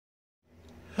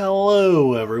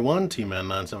Hello everyone, TMan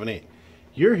 978.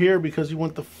 You're here because you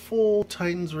want the full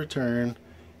Titan's Return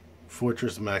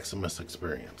Fortress Maximus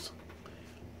experience.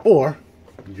 Or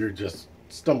you're just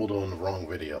stumbled on the wrong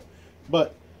video.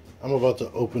 But I'm about to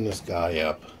open this guy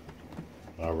up.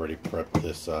 I already prepped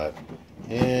this side.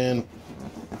 And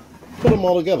put them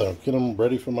all together. Get them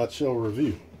ready for my chill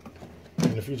review.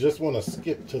 And if you just want to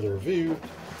skip to the review,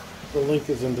 the link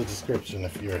is in the description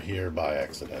if you're here by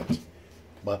accident.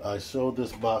 But I showed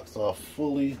this box off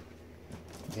fully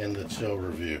in the chill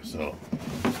review. So,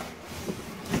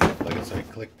 like I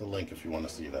said, click the link if you want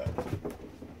to see that.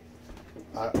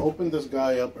 I opened this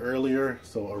guy up earlier,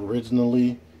 so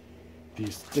originally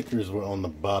these stickers were on the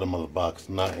bottom of the box,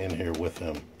 not in here with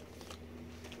him.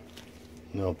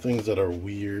 You know, things that are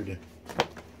weird.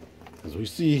 As we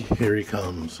see, here he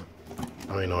comes.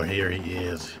 Or here he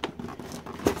is.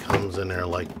 He comes in there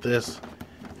like this.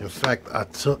 In fact, I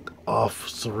took off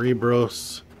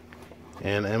Cerebros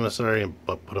and Emissary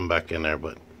but put them back in there.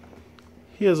 But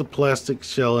he has a plastic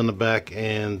shell in the back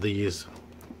and these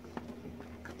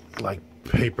like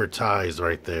paper ties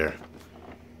right there.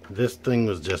 This thing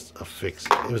was just affixed.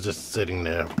 It was just sitting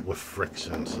there with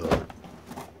friction. So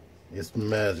it's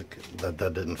magic that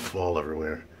that didn't fall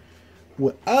everywhere.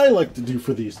 What I like to do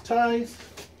for these ties,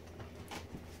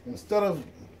 instead of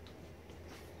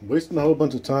wasting a whole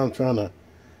bunch of time trying to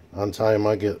untie them,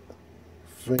 I get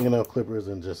fingernail clippers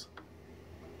and just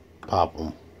pop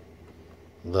them.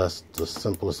 That's the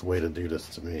simplest way to do this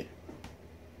to me.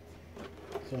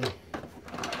 So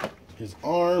his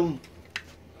arm,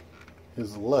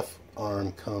 his left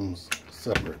arm comes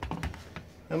separate.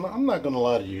 And I'm not gonna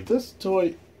lie to you, this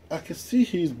toy, I can see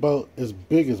he's about as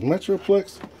big as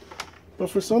Metroplex, but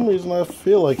for some reason I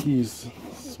feel like he's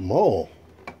small.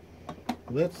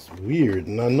 That's weird,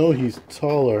 and I know he's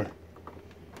taller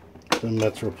than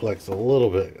Metroplex a little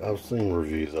bit. I've seen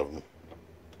reviews of him.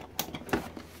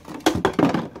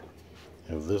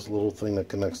 Have this little thing that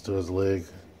connects to his leg.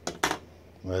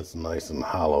 That's nice and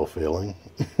hollow feeling.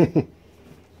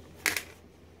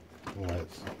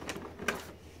 Let's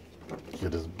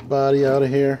get his body out of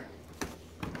here.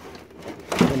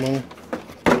 Come on.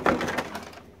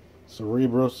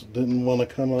 Cerebros didn't want to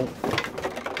come out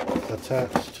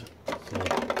attached, so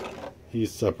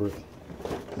he's separate.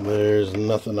 There's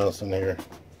nothing else in here.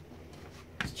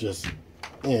 It's just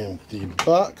empty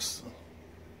box.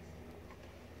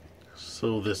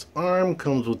 So this arm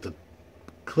comes with the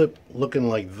clip looking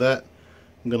like that.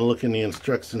 I'm gonna look in the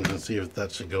instructions and see if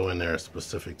that should go in there a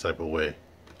specific type of way.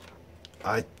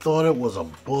 I thought it was a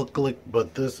booklet,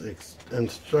 but this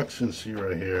instruction sheet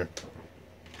right here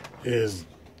is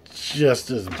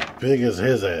just as big as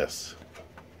his ass.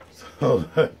 So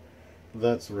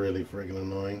that's really freaking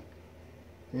annoying.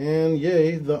 And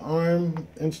yay, the arm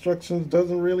instructions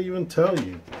doesn't really even tell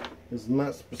you. It's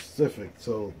not specific,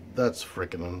 so that's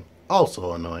freaking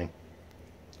also annoying.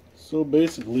 So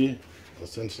basically,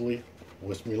 essentially,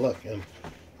 wish me luck. And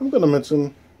I'm gonna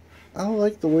mention, I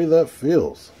like the way that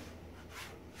feels.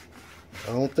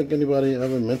 I don't think anybody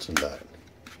ever mentioned that,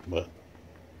 but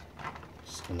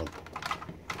just gonna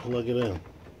plug it in.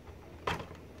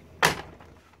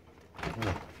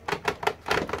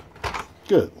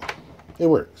 Good. It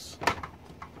works.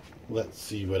 Let's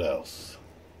see what else.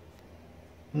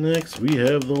 Next, we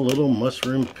have the little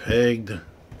mushroom pegged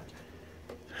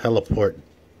heliport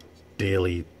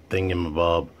daily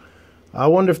thingamabob. I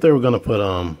wonder if they were going to put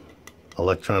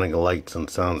electronic lights and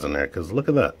sounds in there, because look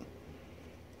at that.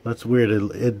 That's weird.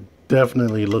 It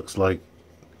definitely looks like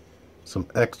some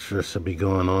extra should be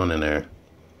going on in there.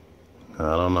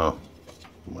 I don't know.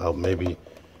 Well, maybe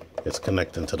it's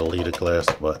connecting to the leader class,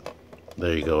 but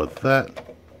there you go with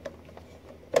that.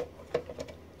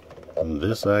 And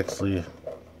this actually,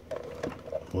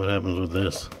 what happens with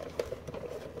this?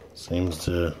 Seems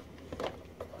to,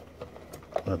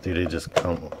 not that they just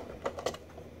come.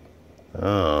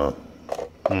 Oh,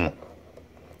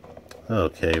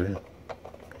 okay.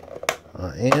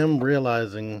 I am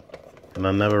realizing, and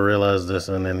I never realized this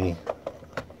in any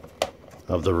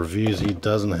of the reviews, he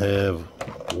doesn't have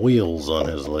wheels on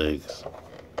his legs.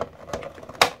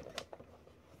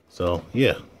 So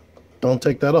yeah, don't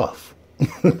take that off.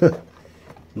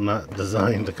 Not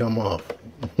designed to come off.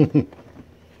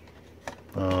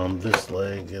 This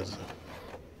leg is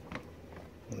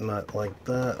not like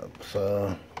that.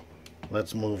 So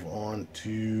let's move on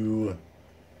to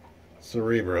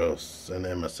Cerebros and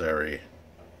Emissary.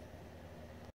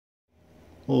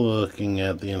 Looking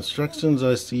at the instructions,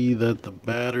 I see that the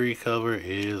battery cover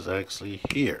is actually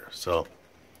here. So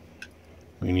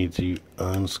we need to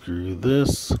unscrew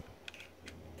this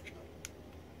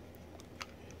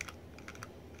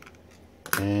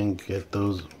and get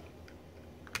those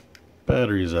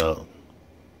batteries out.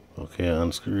 Okay, I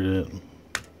unscrewed it.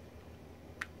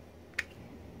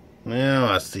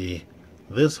 Now I see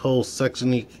this whole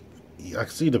section. I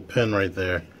see the pin right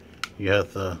there. You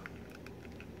have to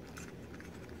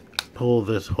pull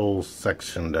this whole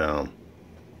section down,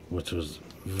 which was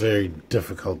very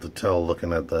difficult to tell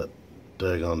looking at that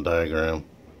daggone diagram.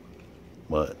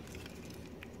 But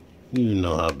you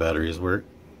know how batteries work.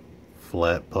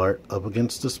 Flat part up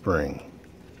against the spring.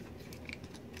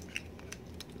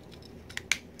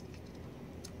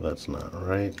 That's not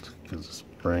right, because the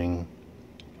spring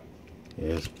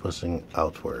is pushing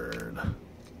outward.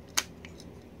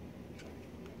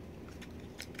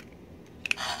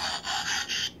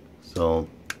 So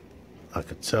I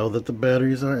could tell that the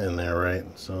batteries are in there, right?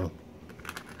 So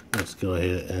let's go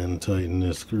ahead and tighten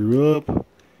this screw up.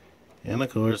 And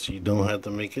of course, you don't have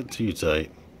to make it too tight.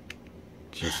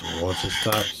 Just once it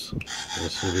stops,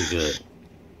 it should be good.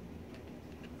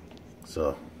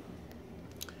 So,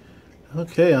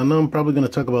 okay, I know I'm probably going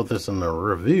to talk about this in the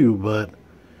review, but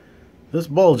this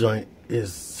ball joint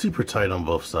is super tight on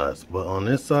both sides. But on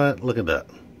this side, look at that.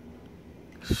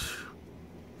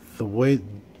 The way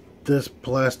this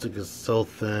plastic is so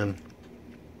thin,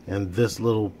 and this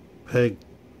little peg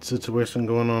situation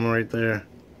going on right there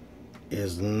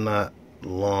is not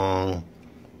long,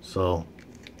 so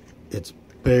it's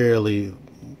barely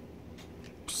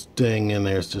staying in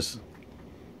there. It's just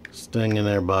staying in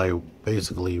there by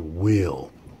basically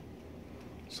will.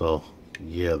 So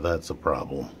yeah, that's a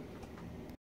problem.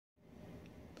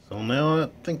 So now I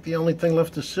think the only thing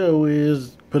left to show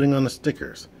is putting on the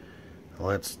stickers.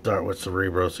 Let's start with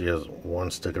Cerebros. He has one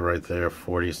sticker right there,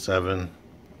 47.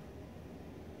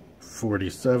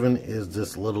 47 is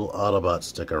this little Autobot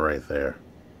sticker right there.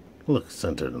 Looks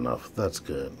centered enough. That's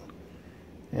good.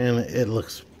 And it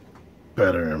looks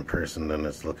better in person than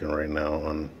it's looking right now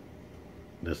on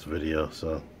this video,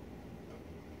 so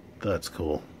that's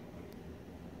cool.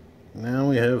 Now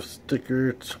we have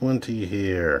sticker 20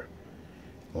 here.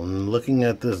 When looking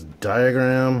at this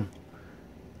diagram,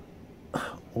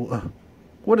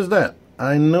 what is that?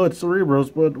 I know it's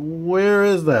Cerebros, but where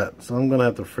is that? So I'm gonna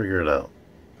have to figure it out.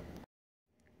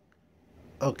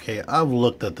 Okay, I've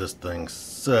looked at this thing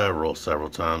several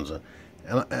times,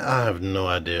 and I have no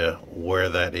idea where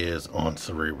that is on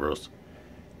Cerebros.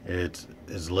 It's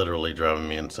literally driving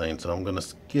me insane, so I'm gonna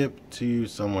skip to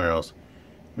somewhere else.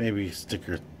 Maybe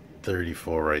sticker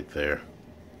 34 right there.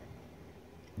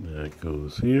 That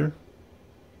goes here.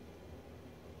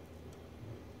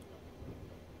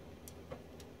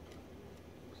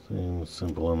 Seems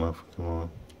simple enough. Come on.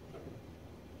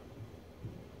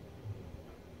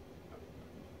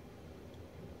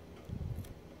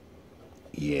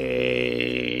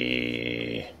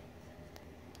 Yay!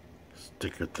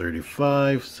 Sticker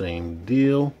 35, same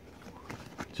deal,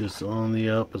 just on the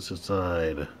opposite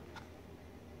side.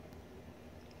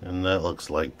 And that looks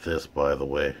like this, by the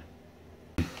way.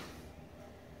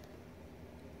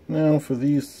 Now for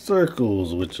these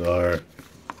circles, which are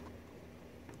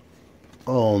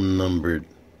all numbered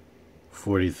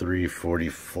 43,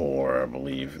 44, I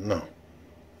believe. No,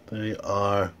 they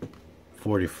are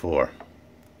 44.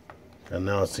 And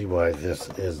now I see why this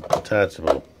is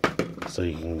detachable, so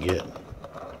you can get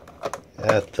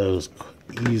at those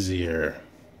easier.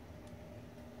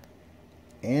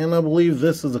 And I believe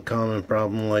this is a common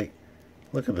problem. Like,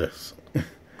 look at this.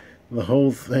 The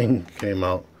whole thing came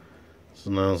out, so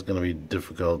now it's going to be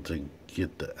difficult to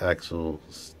get the actual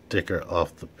sticker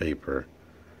off the paper.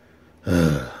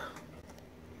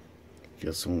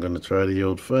 Guess I'm going to try the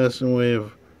old-fashioned way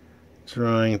of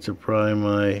trying to pry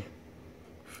my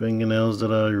fingernails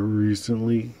that I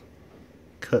recently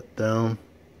cut down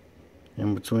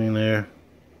in between there.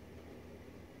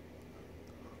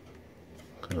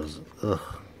 Because, well,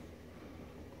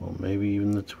 maybe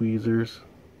even the tweezers.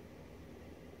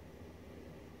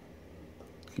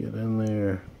 Get in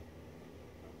there.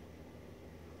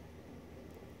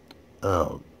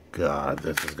 Oh God,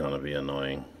 this is gonna be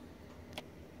annoying.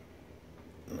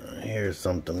 Now, here's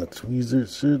something the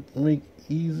tweezers should make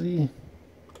easy.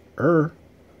 I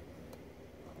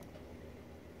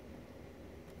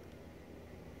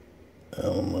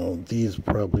don't know, these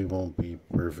probably won't be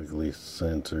perfectly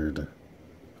centered,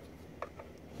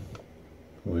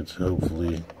 which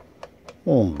hopefully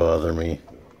won't bother me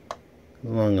as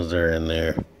long as they're in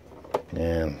there.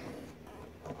 And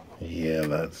yeah,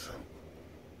 that's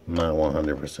not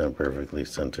 100% perfectly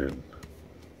centered,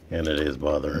 and it is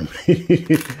bothering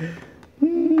me.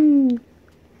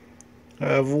 I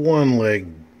have one leg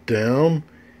down,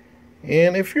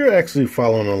 and if you're actually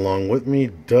following along with me,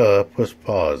 push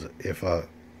pause if I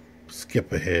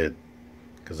skip ahead,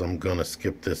 because I'm gonna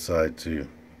skip this side too.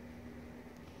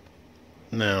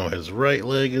 Now his right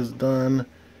leg is done.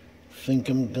 I think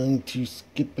I'm going to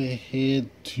skip ahead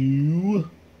to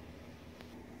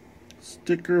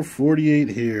sticker 48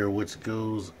 here, which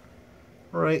goes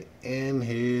right in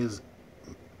his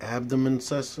abdomen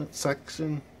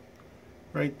section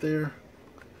right there.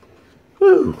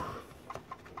 Whew.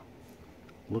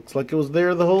 Looks like it was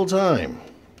there the whole time.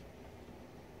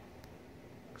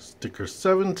 Sticker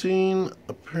 17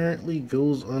 apparently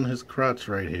goes on his crotch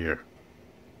right here.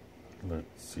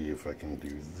 Let's see if I can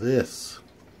do this.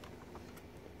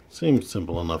 Seems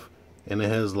simple enough. And it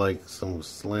has like some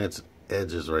slant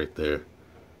edges right there,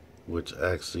 which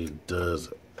actually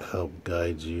does help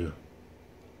guide you.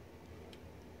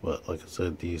 But like I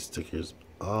said, these stickers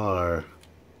are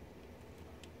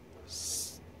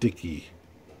sticky.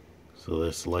 So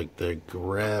it's like they're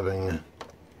grabbing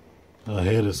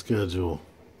ahead of schedule.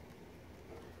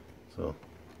 So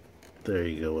there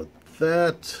you go with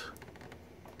that.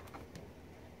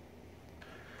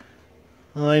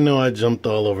 I know I jumped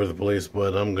all over the place,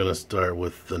 but I'm gonna start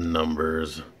with the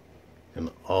numbers. And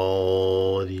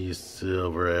all these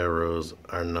silver arrows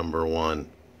are number 1.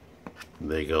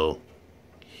 They go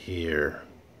here,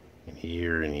 and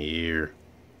here, and here,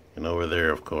 and over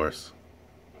there, of course.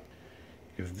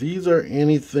 If these are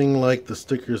anything like the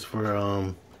stickers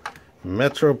for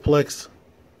Metroplex,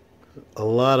 a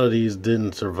lot of these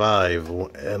didn't survive.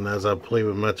 And as I played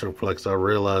with Metroplex, I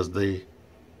realized they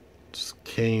just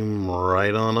came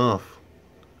right on off.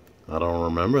 I don't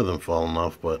remember them falling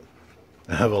off, but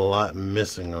I have a lot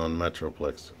missing on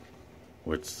Metroplex,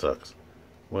 which sucks.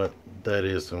 But that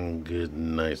is some good,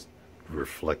 nice,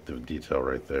 reflective detail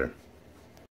right there.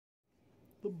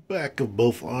 The back of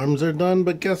both arms are done,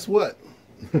 but guess what?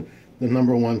 The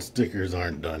number 1 stickers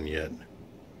aren't done yet.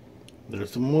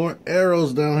 There's some more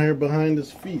arrows down here behind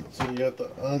his feet, so you have to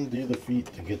undo the feet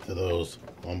to get to those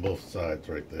on both sides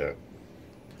right there.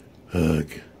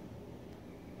 Ugh.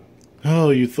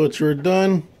 Oh, you thought you were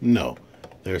done? No.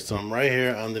 There's some right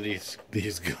here under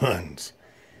these guns.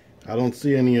 I don't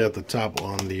see any at the top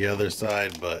on the other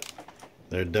side, but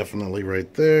they're definitely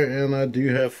right there, and I do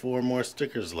have 4 more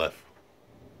stickers left.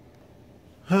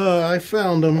 I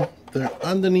found them. They're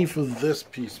underneath of this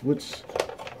piece, which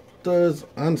does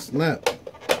unsnap.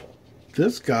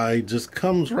 This guy just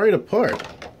comes right apart.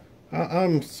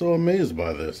 I'm so amazed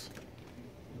by this.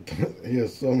 He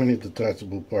has so many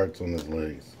detachable parts on his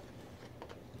legs.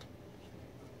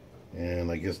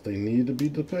 And I guess they need to be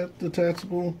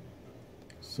detachable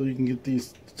so you can get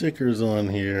these stickers on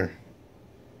here.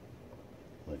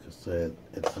 Like I said,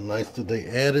 it's nice that they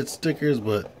added stickers,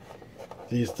 but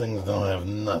these things don't have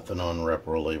nothing on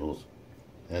Repro Labels.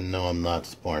 And no, I'm not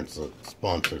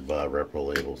sponsored by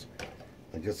Repro Labels.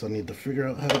 I guess I need to figure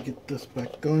out how to get this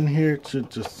back on here. It should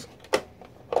just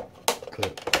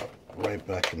clip right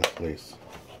back into place.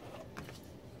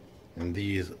 And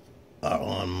these are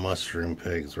on mushroom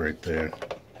pegs right there.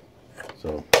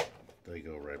 So they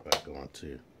go right back on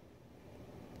too.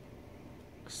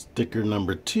 Sticker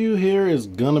number 2 here is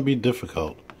gonna be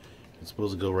difficult. It's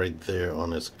supposed to go right there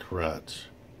on his crotch.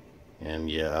 And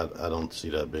yeah, I don't see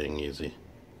that being easy.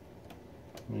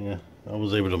 Yeah, I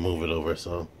was able to move it over,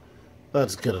 so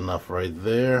that's good enough right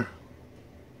there.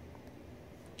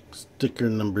 Sticker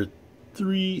number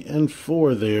 3 and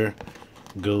 4 there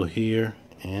go here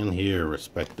and here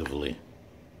respectively.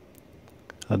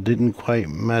 I didn't quite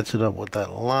match it up with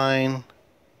that line.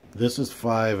 This is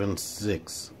 5 and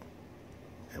 6.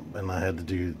 And I had to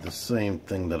do the same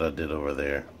thing that I did over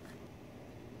there.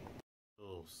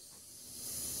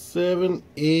 7,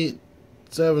 8,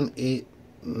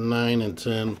 9, and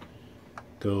 10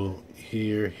 go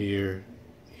here, here,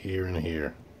 here, and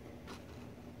here.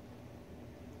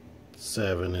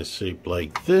 7 is shaped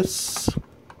like this.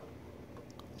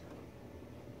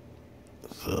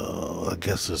 So I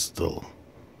guess it's still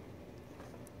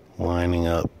lining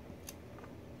up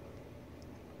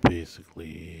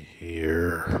basically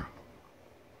here.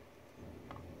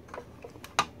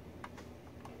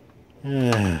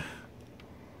 Yeah.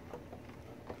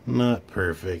 Not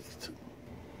perfect.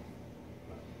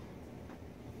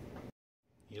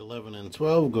 11 and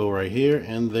 12 go right here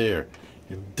and there.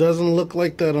 It doesn't look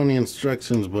like that on the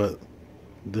instructions, but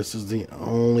this is the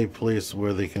only place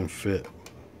where they can fit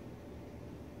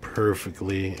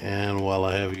perfectly. And while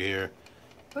I have you here,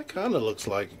 that kind of looks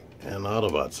like an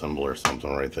Autobot symbol or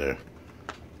something right there.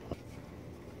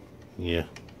 Yeah.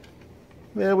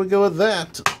 There we go with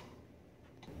that.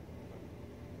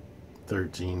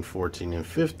 13, 14, and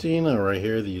 15 are right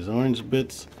here. These orange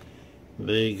bits,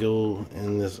 they go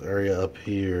in this area up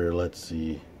here. Let's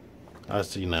see. I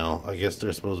see now. I guess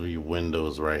there's supposed to be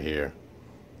windows right here.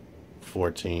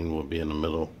 14 will be in the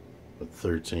middle, but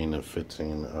 13 and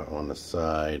 15 are on the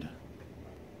side.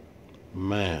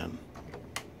 Man,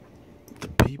 the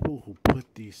people who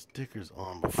put these stickers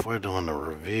on before doing the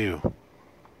review,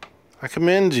 I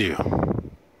commend you.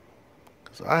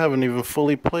 Because I haven't even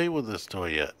fully played with this toy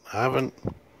yet. I haven't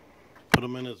put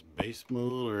him in his base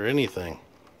mode or anything.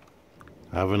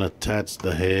 I haven't attached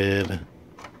the head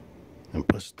and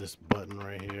pushed this button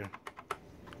right here.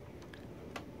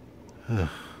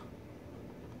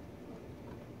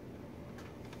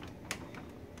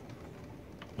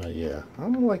 But yeah,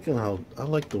 I'm liking how, I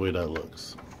like the way that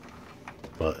looks.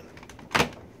 But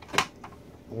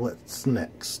what's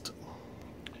next?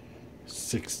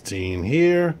 16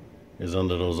 here is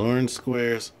under those orange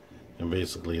squares, and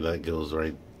basically that goes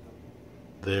right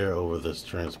there over this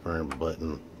transparent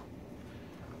button.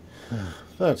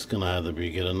 That's gonna have to be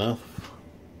good enough.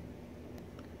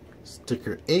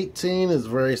 Sticker 18 is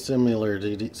very similar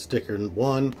to sticker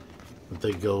 1, but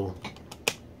they go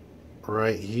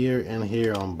right here and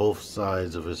here on both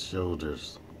sides of his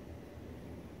shoulders.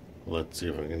 Let's see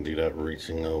if I can do that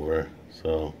reaching over.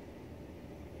 So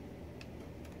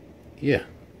yeah,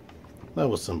 that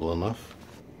was simple enough.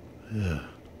 Yeah.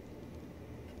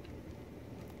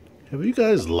 Have you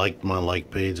guys liked my like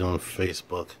page on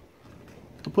Facebook?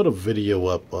 I put a video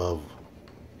up of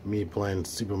me playing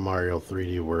Super Mario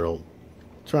 3D World,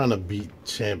 trying to beat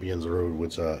Champions Road,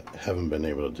 which I haven't been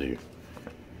able to do.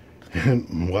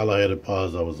 And while I had it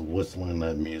paused, I was whistling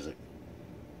that music.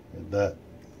 That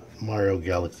Mario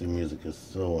Galaxy music is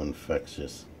so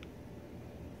infectious.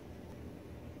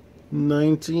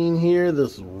 19 here,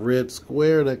 this red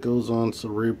square that goes on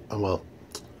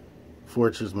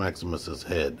Fortress Maximus's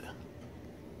head.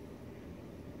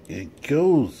 It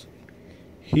goes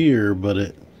here, but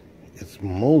it's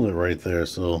molded right there,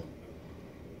 so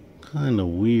kind of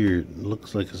weird. It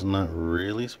looks like it's not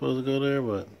really supposed to go there,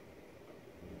 but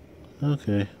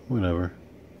okay, whatever.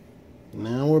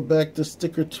 Now we're back to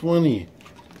sticker 20,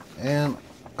 and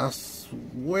I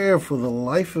swear for the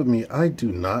life of me, I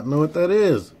do not know what that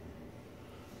is.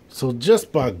 So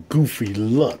just by goofy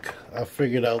luck, I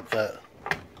figured out that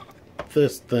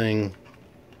this thing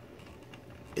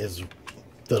is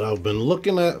that I've been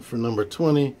looking at for number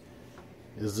 20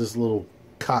 is this little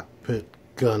cockpit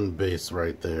gun base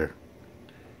right there.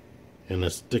 And the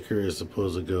sticker is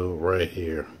supposed to go right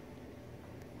here.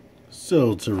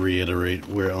 So to reiterate,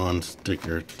 we're on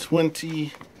sticker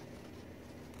 20.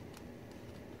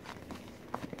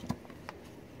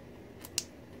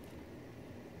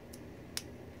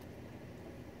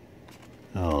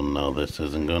 Oh no, this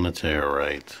isn't gonna tear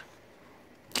right.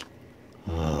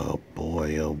 Oh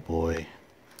boy, oh boy.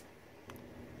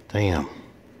 Damn.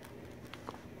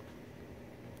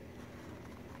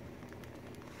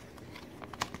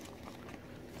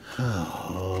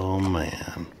 Oh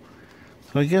man.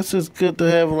 So I guess it's good to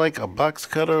have like a box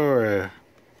cutter or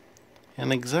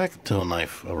an X-Acto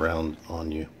knife around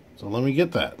on you. So let me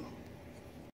get that.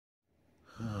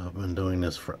 I've been doing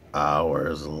this for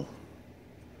hours.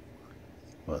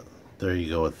 But there you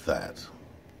go with that.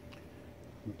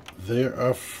 There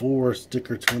are 4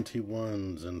 sticker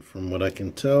 21s, and from what I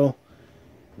can tell,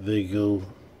 they go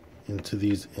into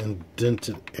these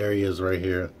indented areas right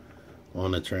here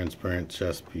on a transparent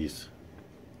chest piece.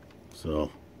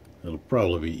 So it'll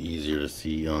probably be easier to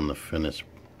see on the finished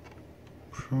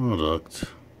product.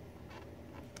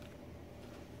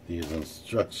 These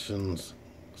instructions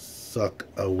suck.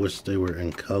 I wish they were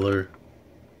in color.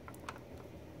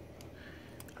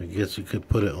 I guess you could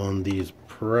put it on these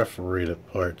perforated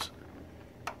parts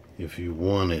if you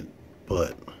wanted,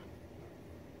 but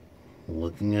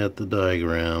looking at the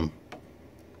diagram,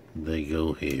 they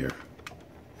go here.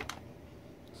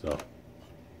 So,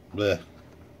 bleh.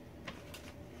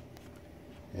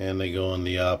 And they go on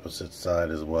the opposite side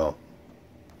as well.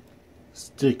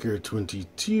 Sticker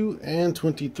 22 and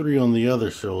 23 on the other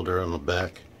shoulder on the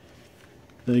back.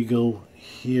 They go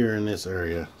here in this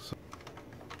area. So,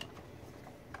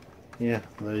 yeah,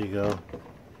 there you go.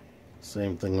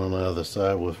 Same thing on the other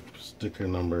side with sticker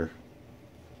number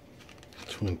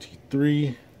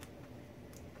 23.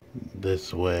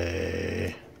 This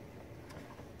way.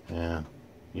 And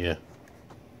yeah.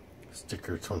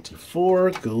 Sticker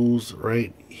 24 goes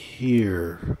right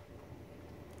here.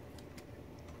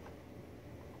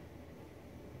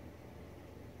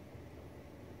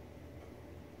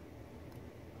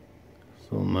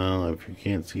 So now if you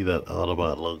can't see that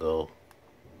Autobot logo,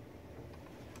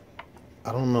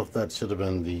 I don't know if that should have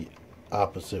been the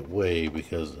opposite way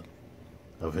because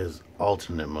of his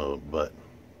alternate mode, but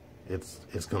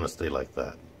it's gonna stay like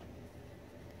that.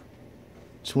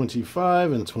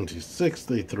 25 and 26,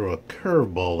 they throw a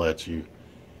curveball at you,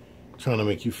 trying to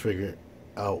make you figure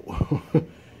out.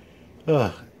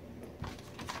 The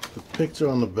picture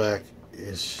on the back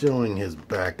is showing his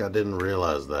back. I didn't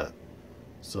realize that.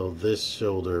 So this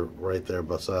shoulder right there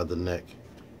beside the neck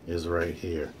is right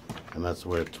here. And that's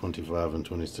where 25 and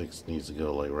 26 needs to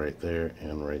go, like right there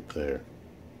and right there.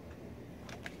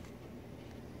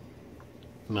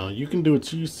 Now you can do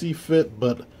what you see fit,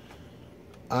 but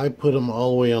I put them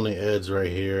all the way on the edge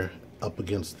right here, up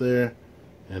against there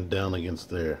and down against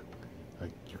there. I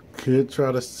could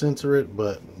try to center it,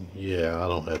 but yeah, I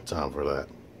don't have time for that.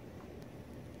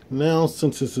 Now,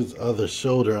 since it's his other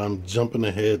shoulder, I'm jumping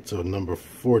ahead to number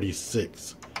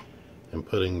 46 and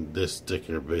putting this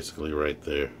sticker basically right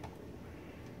there.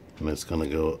 And it's going to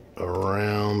go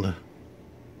around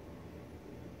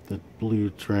the blue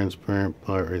transparent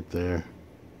part right there.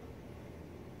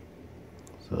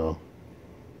 So,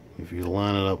 if you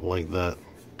line it up like that,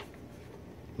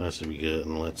 that should be good.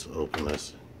 And let's open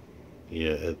this.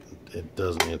 Yeah, it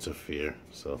doesn't interfere,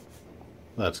 so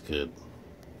that's good.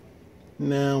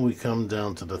 Now we come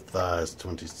down to the thighs.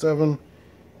 27,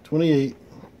 28,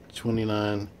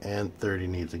 29, and 30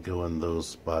 need to go in those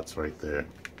spots right there.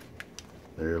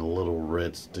 They're little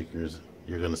red stickers.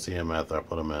 You're going to see them after I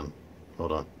put them in.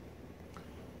 Hold on.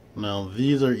 Now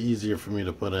these are easier for me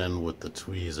to put in with the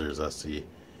tweezers, I see,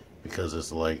 because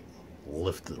it's like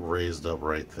lifted, raised up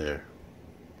right there.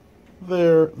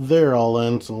 They're all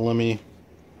in, so let me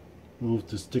move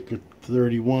to sticker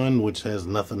 31, which has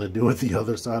nothing to do with the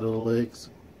other side of the legs.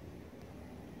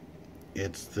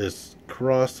 It's this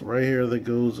cross right here that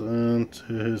goes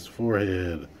onto his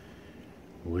forehead,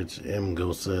 which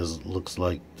MGO says looks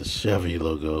like the Chevy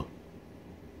logo,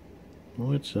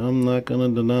 which I'm not gonna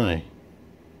deny.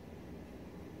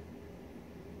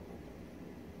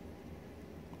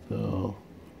 So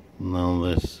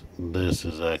now this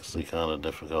is actually kind of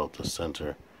difficult to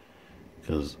center,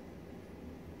 because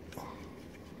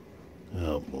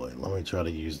oh boy, let me try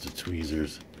to use the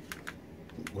tweezers.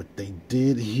 What they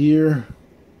did here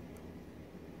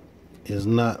is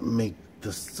not make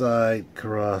the side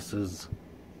crosses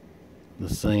the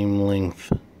same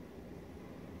length.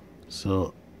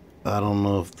 So I don't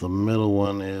know if the middle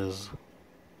one is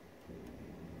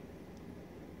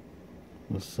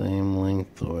the same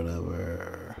length or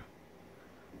whatever.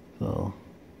 So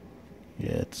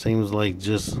yeah, it seems like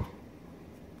just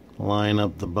line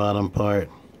up the bottom part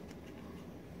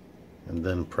and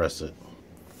then press it.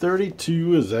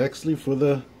 32 is actually for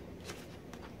the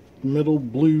middle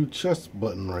blue chest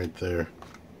button right there.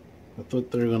 I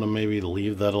thought they were gonna maybe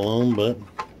leave that alone, but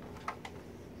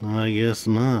I guess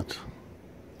not.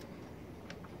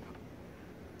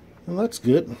 And that's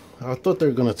good. I thought they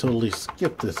were gonna totally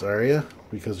skip this area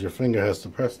because your finger has to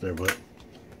press there, but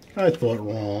I thought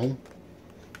wrong.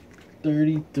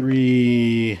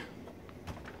 33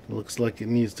 looks like it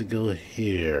needs to go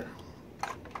here.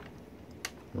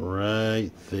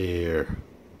 Right there.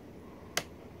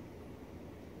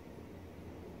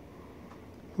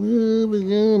 Well, we're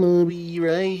gonna be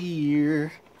right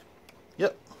here.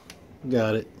 Yep,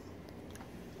 got it.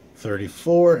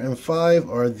 34 and 5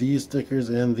 are these stickers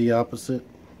and the opposite.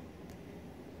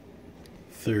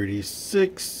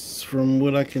 36, from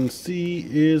what I can see,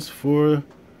 is for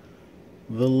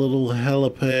the little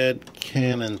helipad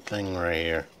cannon thing right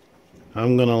here.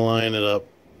 I'm gonna line it up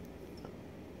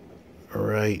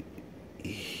right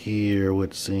here,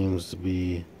 which seems to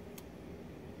be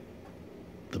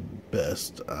the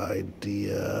best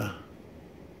idea.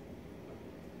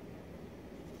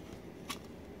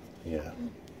 Yeah.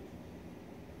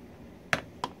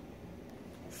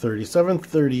 37,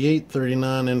 38,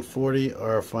 39, and 40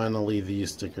 are finally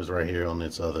these stickers right here on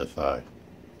its other thigh.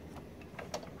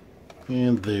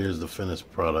 And there's the finished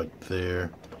product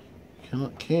there.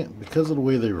 Can't because of the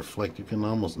way they reflect, you can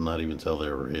almost not even tell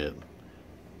they're red.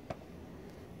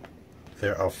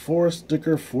 There are 4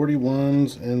 sticker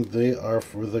 41s, and they are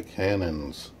for the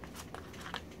cannons.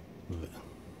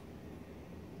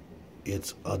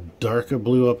 It's a darker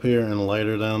blue up here and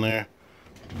lighter down there.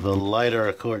 The lighter,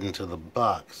 according to the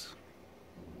box,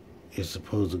 is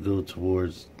supposed to go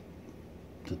towards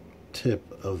the tip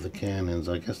of the cannons,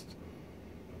 I guess,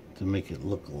 to make it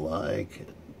look like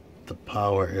the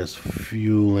power is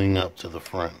fueling up to the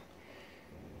front.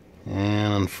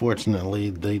 And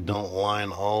unfortunately, they don't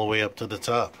line all the way up to the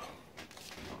top.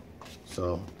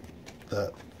 So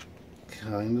that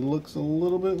kind of looks a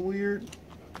little bit weird.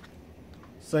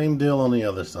 Same deal on the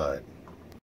other side.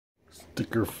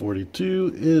 Sticker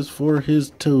 42 is for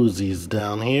his toesies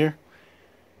down here.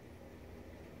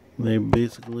 They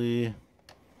basically,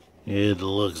 it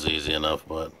looks easy enough,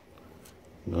 but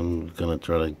I'm gonna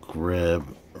try to grab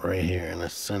right here in the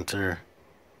center.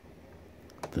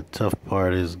 The tough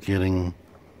part is getting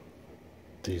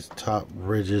these top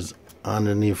ridges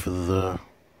underneath of the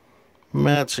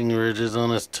matching ridges on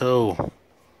his toe.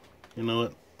 You know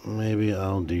what? Maybe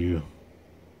I'll do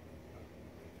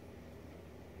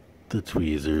the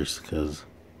tweezers because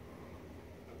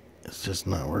it's just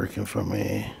not working for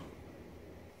me.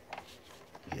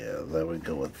 Yeah, there we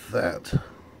go with that.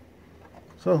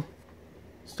 So,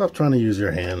 stop trying to use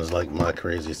your hands like my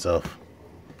crazy self.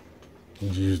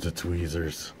 Use the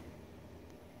tweezers.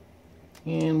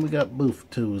 And we got both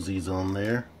toesies on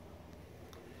there.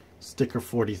 Sticker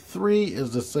 43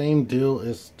 is the same deal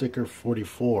as sticker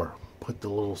 44. Put the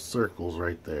little circles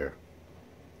right there.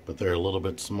 But they're a little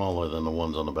bit smaller than the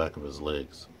ones on the back of his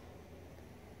legs.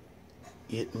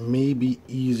 It may be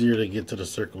easier to get to the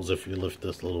circles if you lift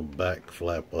this little back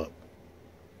flap up.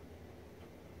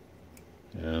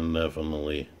 And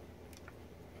definitely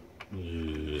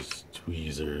use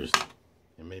tweezers.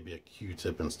 And maybe a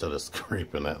Q-tip instead of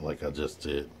scraping it like I just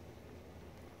did.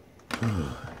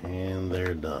 And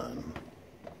they're done.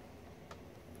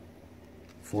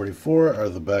 44 are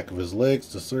the back of his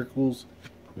legs, the circles.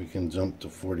 We can jump to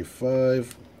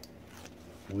 45,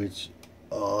 which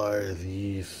are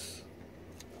these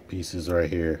pieces right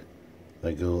here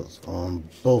that goes on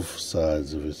both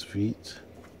sides of his feet.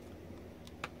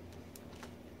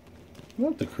 You know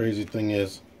what the crazy thing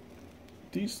is?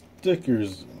 These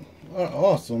stickers are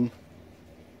awesome,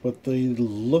 but they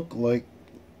look like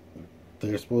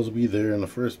they're supposed to be there in the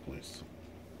first place,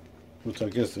 which I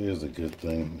guess is a good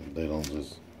thing. They don't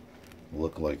just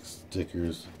look like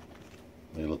stickers,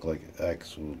 they look like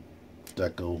actual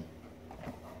deco.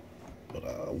 But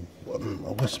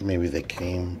I wish maybe they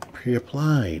came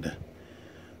pre-applied,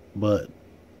 but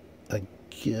I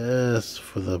guess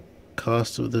for the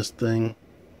cost of this thing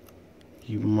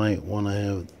you might want to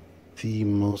have the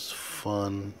most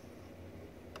fun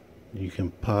you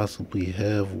can possibly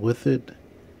have with it.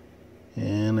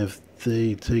 And if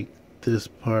they take this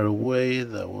part away,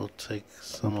 that will take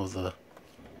some of the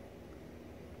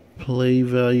play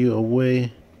value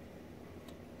away.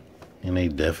 And they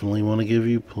definitely want to give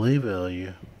you play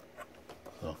value.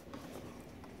 So,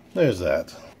 there's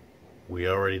that. We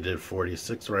already did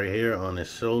 46 right here on his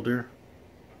shoulder.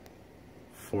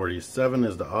 47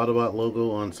 is the Autobot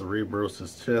logo on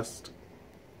Cerebros' chest.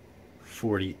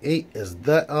 48 is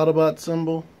that Autobot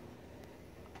symbol.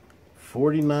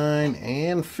 49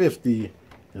 and 50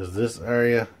 is this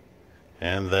area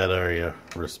and that area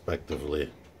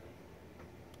respectively.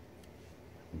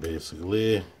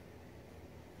 Basically,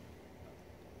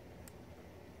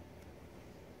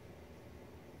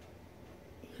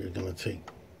 you're gonna take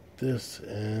this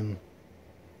and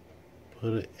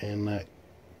put it in that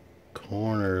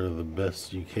corner the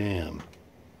best you can.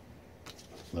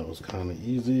 That was kind of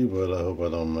easy, but I hope I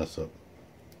don't mess up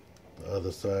the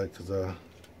other side because I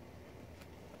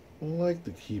like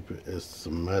to keep it as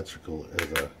symmetrical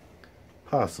as I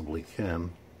possibly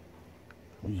can.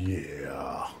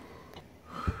 Yeah.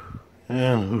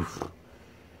 And oof,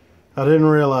 I didn't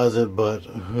realize it, but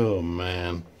oh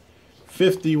man,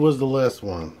 50 was the last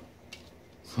one.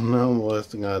 So now the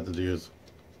last thing I have to do is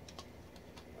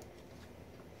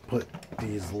put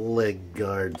these leg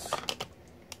guards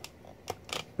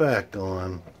back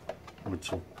on,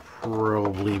 which will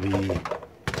probably be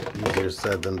easier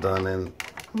said than done. And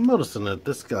I'm noticing that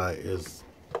this guy is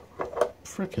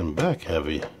freaking back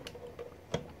heavy.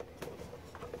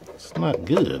 It's not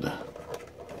good.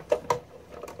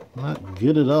 Not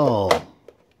good at all.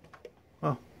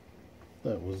 Oh,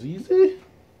 that was easy.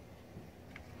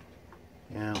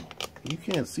 And you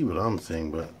can't see what I'm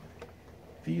seeing, but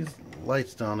these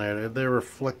lights down there, they're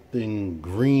reflecting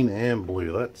green and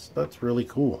blue. That's really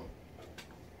cool.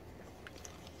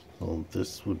 So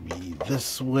this would be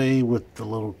this way with the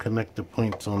little connector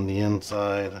points on the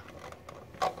inside.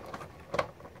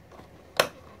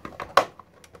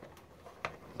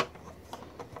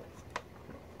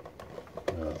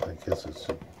 I guess it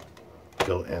should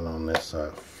go in on this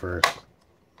side first,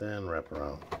 then wrap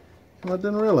around. And I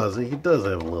didn't realize that he does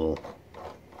have little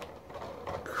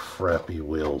crappy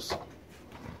wheels.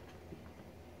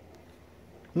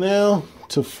 Now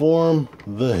to form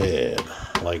the head,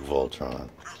 like Voltron.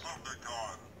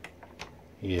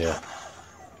 Yeah,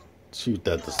 shoot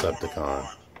that Decepticon.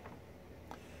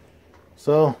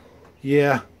 So,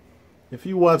 yeah, if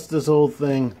you watch this whole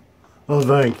thing, oh,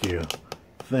 thank you.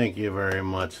 Thank you very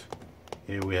much.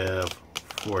 Here we have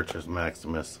Fortress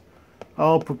Maximus,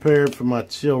 all prepared for my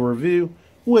chill review,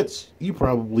 which you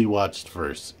probably watched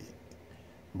first.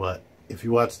 But if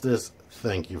you watched this,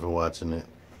 thank you for watching it.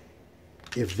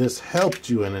 if this helped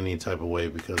you in any type of way,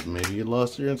 because maybe you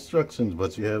lost your instructions,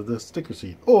 but you have the sticker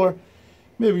sheet, or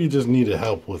maybe you just needed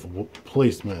help with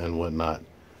placement and whatnot.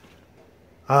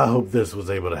 I hope this was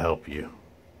able to help you.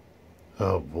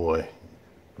 Oh boy,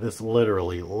 this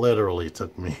literally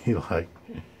took me like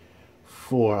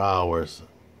 4 hours.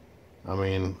 I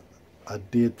mean, I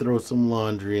did throw some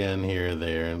laundry in here and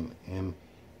there and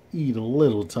eat a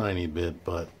little tiny bit,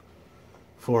 but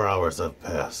 4 hours have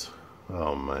passed.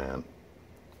 Oh man,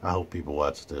 I hope people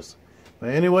watch this. But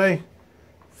anyway,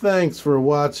 thanks for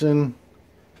watching.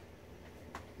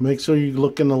 Make sure you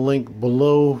look in the link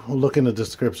below, look in the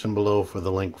description below for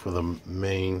the link for the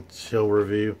main show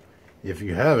review, if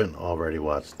you haven't already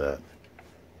watched that.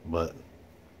 But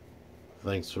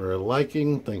thanks for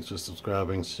liking, thanks for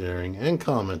subscribing, sharing, and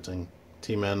commenting.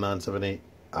 TMan978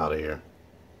 out of here.